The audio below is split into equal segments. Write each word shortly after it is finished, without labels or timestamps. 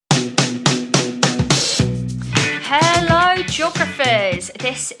geographers,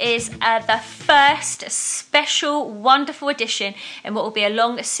 this is the first special, wonderful edition in what will be a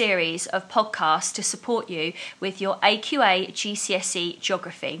long series of podcasts to support you with your AQA GCSE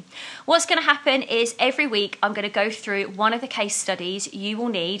geography. What's going to happen is every week I'm going to go through one of the case studies you will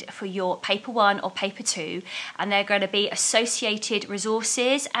need for your paper 1 or paper 2, and they're going to be associated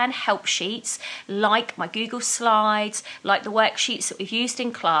resources and help sheets like my Google Slides, like the worksheets that we've used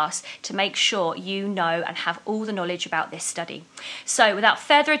in class to make sure you know and have all the knowledge about this study. So without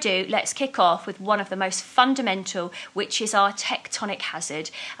further ado, let's kick off with one of the most fundamental, which is our tectonic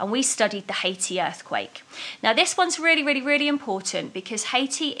hazard, and we studied the Haiti earthquake. Now this one's really important because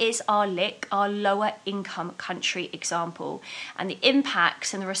Haiti is our LIC, our lower income country example, and the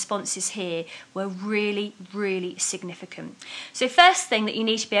impacts and the responses here were really significant. So first thing that you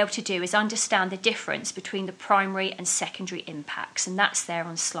need to be able to do is understand the difference between the primary and secondary impacts, and that's there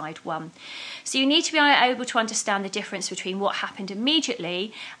on slide 1. So you need to be able to understand the difference between what happened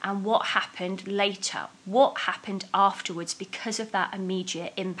immediately and what happened later, what happened afterwards because of that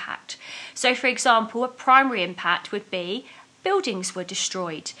immediate impact. So for example, a primary impact would be buildings were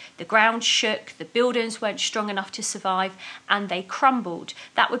destroyed, the ground shook, the buildings weren't strong enough to survive and they crumbled.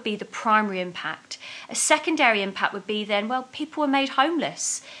 That would be the primary impact. A secondary impact would be then, well, people were made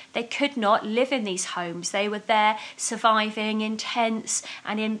homeless. They could not live in these homes. They were there surviving in tents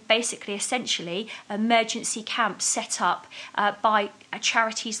and in basically essentially emergency camps set up by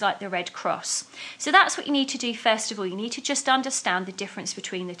charities like the Red Cross. So that's what you need to do first of all. You need to just understand the difference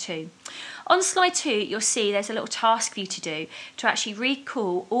between the two. On slide 2, you'll see there's a little task for you to do to actually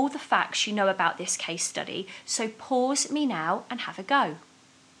recall all the facts you know about this case study. So pause me now and have a go.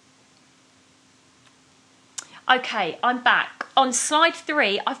 Okay, I'm back. On slide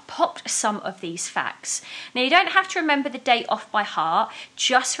 3, I've popped some of these facts. Now, you don't have to remember the date off by heart,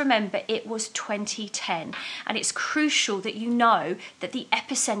 just remember it was 2010. And it's crucial that you know that the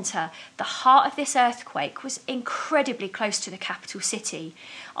epicenter, the heart of this earthquake, was incredibly close to the capital city.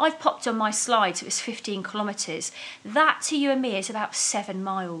 I've popped on my slides, it was 15 kilometres. That to you and me is about 7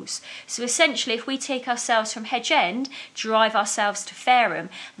 miles. So essentially, if we take ourselves from Hedge End, drive ourselves to Fareham,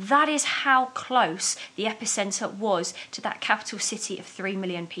 that is how close the epicenter was to that capital city of 3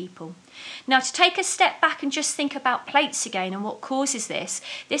 million people. Now, to take a step back and just think about plates again and what causes this,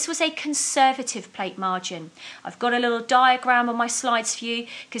 this was a conservative plate margin. I've got a little diagram on my slides for you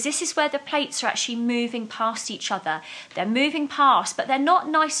because this is where the plates are actually moving past each other. They're moving past, but they're not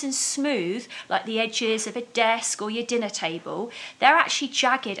nice and smooth like the edges of a desk or your dinner table. They're actually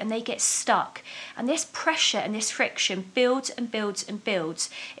jagged and they get stuck. And this pressure and this friction builds and builds and builds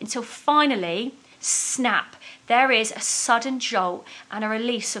until finally, snap. There is a sudden jolt and a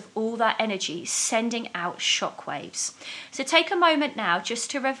release of all that energy, sending out shockwaves. So take a moment now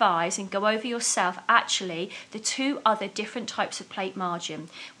just to revise and go over yourself actually the two other different types of plate margin.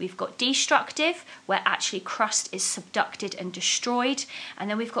 We've got destructive, where actually crust is subducted and destroyed, and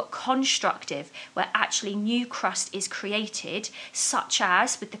then we've got constructive, where actually new crust is created, such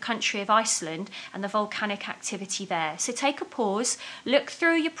as with the country of Iceland and the volcanic activity there. So take a pause, look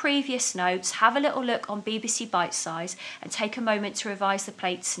through your previous notes, have a little look on BBC Bite Size, and take a moment to revise the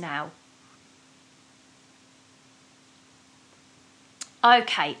plates now.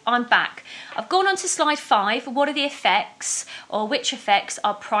 Okay, I'm back. I've gone on to slide 5. What are the effects, or which effects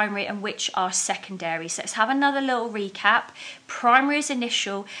are primary and which are secondary? So let's have another little recap. Primary is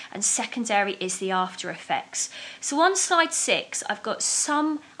initial and secondary is the after effects. So on slide 6, I've got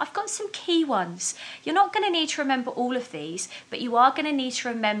some key ones. You're not going to need to remember all of these, but you are going to need to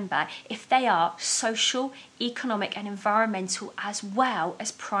remember if they are social, economic and environmental as well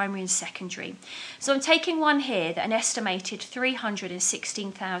as primary and secondary. So I'm taking one here that an estimated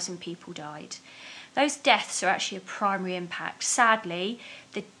 316,000 people died. Those deaths are actually a primary impact. Sadly,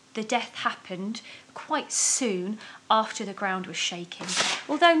 the death happened quite soon after the ground was shaking.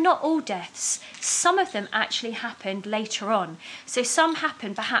 Although not all deaths, some of them actually happened later on. So some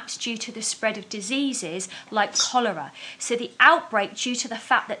happened perhaps due to the spread of diseases like cholera. So the outbreak, due to the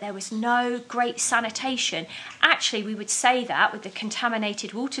fact that there was no great sanitation, actually we would say that with the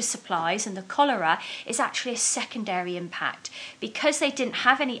contaminated water supplies and the cholera is actually a secondary impact. Because they didn't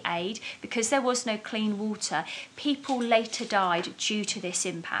have any aid, because there was no clean water, people later died due to this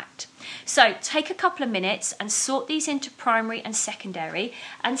impact. So take a couple of minutes and sort these into primary and secondary,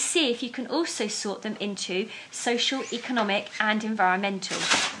 and see if you can also sort them into social, economic and environmental.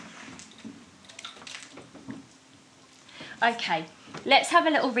 Okay, let's have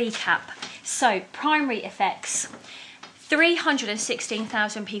a little recap. So primary effects,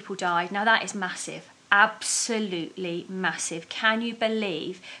 316,000 people died. Now that is massive. absolutely massive. Can you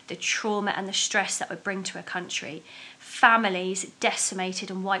believe the trauma and the stress that would bring to a country? Families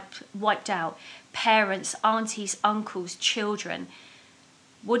decimated and wiped out. Parents, aunties, uncles, children.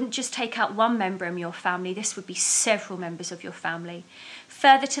 Wouldn't just take out one member in your family, this would be several members of your family.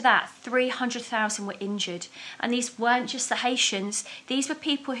 Further to that, 300,000 were injured. And these weren't just the Haitians, these were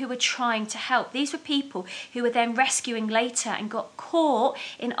people who were trying to help. These were people who were then rescuing later and got caught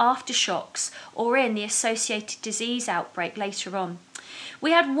in aftershocks or in the associated disease outbreak later on.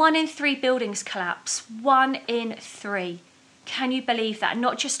 We had 1 in 3 buildings collapse, 1 in 3. Can you believe that?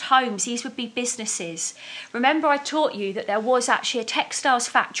 Not just homes, these would be businesses. Remember I taught you that there was actually a textiles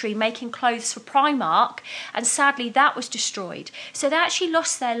factory making clothes for Primark, and sadly that was destroyed. So they actually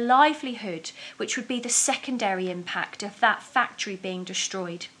lost their livelihood, which would be the secondary impact of that factory being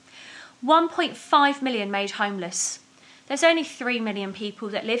destroyed. 1.5 million made homeless. There's only 3 million people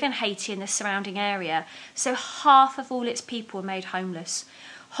that live in Haiti and the surrounding area, so half of all its people were made homeless.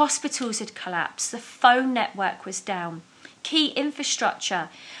 Hospitals had collapsed, the phone network was down. Key infrastructure,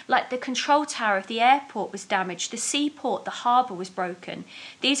 like the control tower of the airport was damaged, the seaport, the harbour was broken.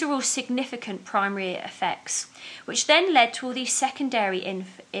 These are all significant primary effects, which then led to all these secondary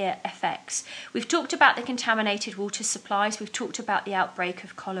effects. We've talked about the contaminated water supplies, we've talked about the outbreak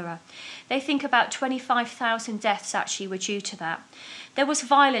of cholera. They think about 25,000 deaths actually were due to that. There was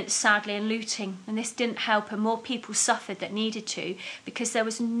violence, sadly, and looting, and this didn't help, and more people suffered that needed to because there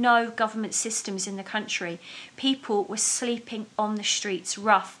was no government systems in the country. People were sleeping on the streets,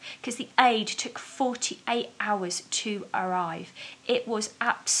 rough, because the aid took 48 hours to arrive. It was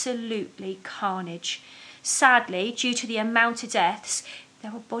absolutely carnage. Sadly, due to the amount of deaths,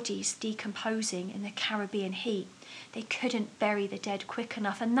 there were bodies decomposing in the Caribbean heat. They couldn't bury the dead quick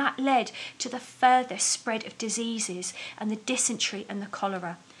enough, and that led to the further spread of diseases and the dysentery and the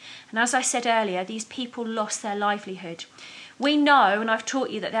cholera. And as I said earlier, these people lost their livelihood. We know, and I've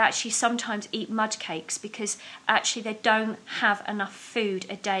taught you, that they actually sometimes eat mud cakes because actually they don't have enough food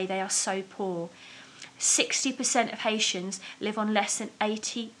a day. They are so poor. 60% of Haitians live on less than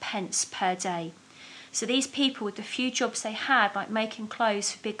 80 pence per day. So these people, with the few jobs they had, like making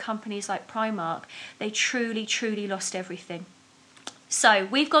clothes for big companies like Primark, they truly, truly lost everything. So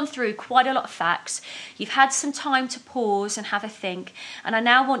we've gone through quite a lot of facts. You've had some time to pause and have a think. And I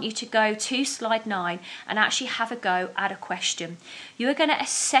now want you to go to slide 9 and actually have a go at a question. You are going to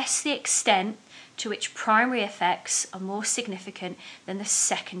assess the extent to which primary effects are more significant than the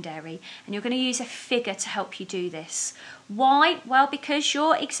secondary. And you're going to use a figure to help you do this. Why? Well, because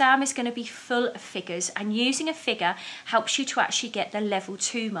your exam is going to be full of figures, and using a figure helps you to actually get the level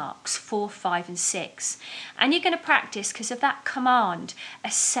 2 marks, 4, 5 and 6. And you're going to practice because of that command,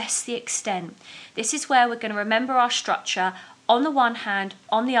 assess the extent. This is where we're going to remember our structure on the one hand,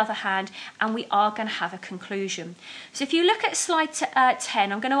 on the other hand, and we are going to have a conclusion. So if you look at slide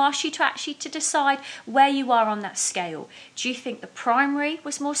 10, I'm going to ask you to actually decide where you are on that scale. Do you think the primary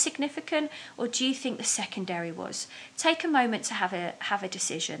was more significant, or do you think the secondary was? Take a moment to have a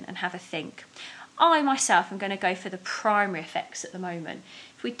decision and have a think. I myself am going to go for the primary effects at the moment.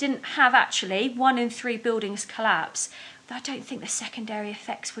 If we didn't have actually 1 in 3 buildings collapse, I don't think the secondary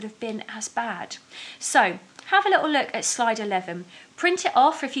effects would have been as bad. So have a little look at slide 11. Print it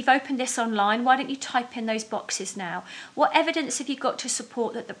off, or if you've opened this online, why don't you type in those boxes now? What evidence have you got to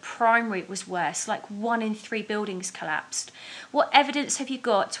support that the primary was worse, like 1 in 3 buildings collapsed? What evidence have you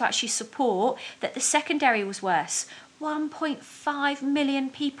got to actually support that the secondary was worse? 1.5 million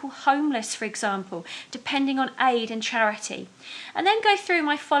people homeless, for example, depending on aid and charity. And then go through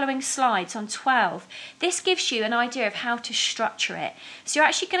my following slides on 12. This gives you an idea of how to structure it. So you're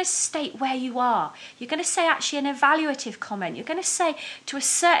actually going to state where you are. You're going to say actually an evaluative comment. You're going to say to a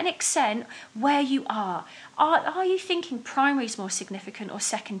certain extent where you are. Are you thinking primary is more significant or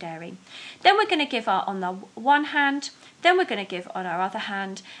secondary? Then we're going to give our on the one hand, then we're going to give on our other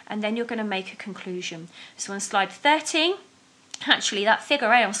hand, and then you're going to make a conclusion. So on slide 13, actually that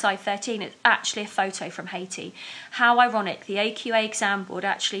figure A on slide 13 is actually a photo from Haiti. How ironic, the AQA exam board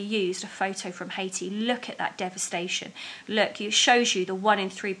actually used a photo from Haiti. Look at that devastation. Look, it shows you the 1 in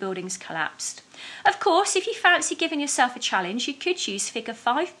 3 buildings collapsed. Of course, if you fancy giving yourself a challenge, you could use figure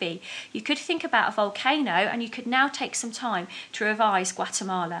 5B. You could think about a volcano, and you could now take some time to revise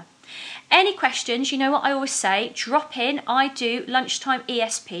Guatemala. Any questions, you know what I always say, drop in. I do lunchtime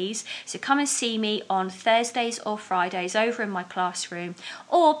ESPs, so come and see me on Thursdays or Fridays over in my classroom,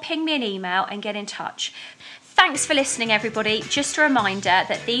 or ping me an email and get in touch. Thanks for listening, everybody. Just a reminder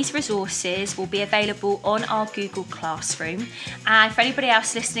that these resources will be available on our Google Classroom. And for anybody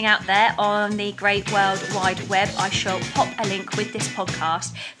else listening out there on the great world wide web, I shall pop a link with this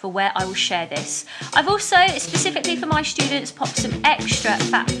podcast for where I will share this. I've also, specifically for my students, popped some extra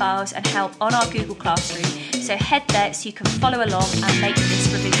fact files and help on our Google Classroom. So head there so you can follow along and make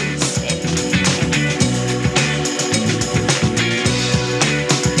this revision stick.